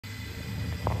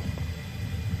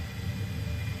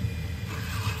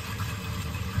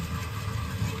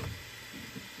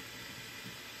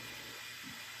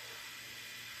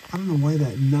I don't know why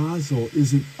that nozzle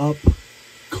isn't up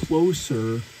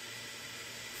closer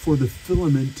for the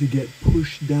filament to get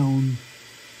pushed down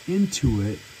into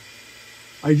it.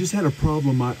 I just had a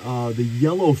problem. The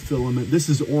yellow filament, this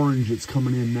is orange, it's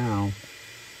coming in now,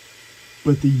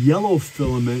 but the yellow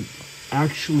filament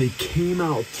actually came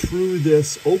out through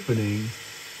this opening.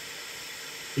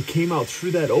 It came out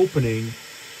through that opening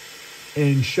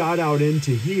and shot out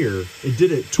into here. It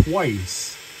did it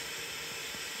twice.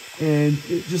 And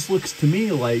it just looks to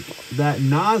me like that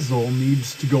nozzle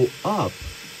needs to go up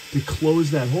to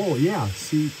close that hole. Yeah,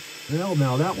 see, well,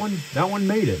 now that one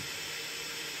made it.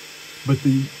 But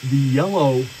the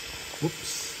yellow,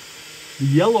 whoops, the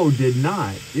yellow did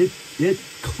not. It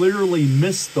clearly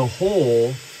missed the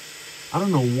hole. I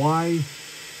don't know why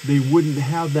they wouldn't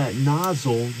have that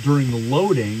nozzle during the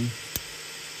loading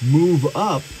move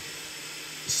up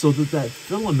so that that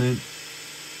filament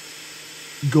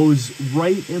goes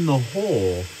right in the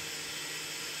hole.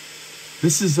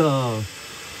 This is a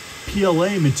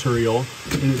PLA material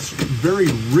and it's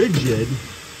very rigid,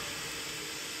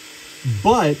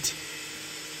 but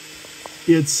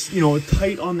it's, you know,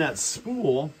 tight on that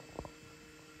spool.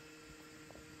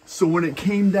 So when it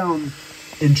came down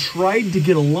and tried to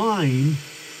get a line,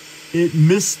 it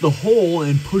missed the hole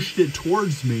and pushed it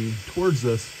towards me, towards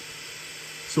this.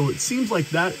 So it seems like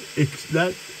that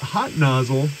hot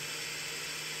nozzle,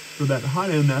 or that hot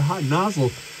end, that hot nozzle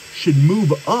should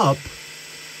move up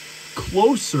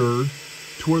closer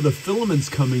to where the filament's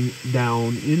coming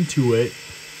down into it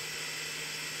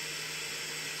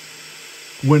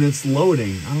when it's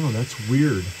loading. I don't know, that's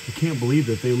weird. I can't believe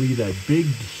that they leave that big,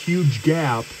 huge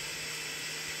gap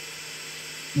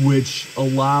which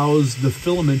allows the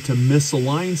filament to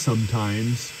misalign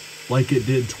sometimes, like it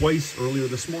did twice earlier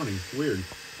this morning. Weird.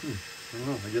 I don't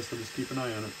know. I guess I'll just keep an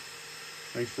eye on it.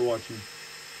 Thanks for watching.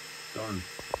 Darn.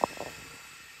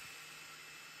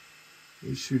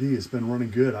 H2D, it's been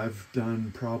running good. I've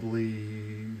done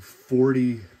probably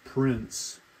 40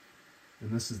 prints,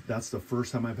 and that's the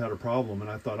first time I've had a problem,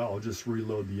 and I thought, oh, I'll just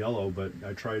reload the yellow, but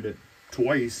I tried it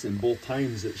twice, and both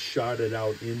times it shot it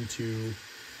out into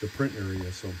the print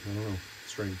area, so I don't know.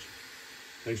 Strange.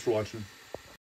 Thanks for watching.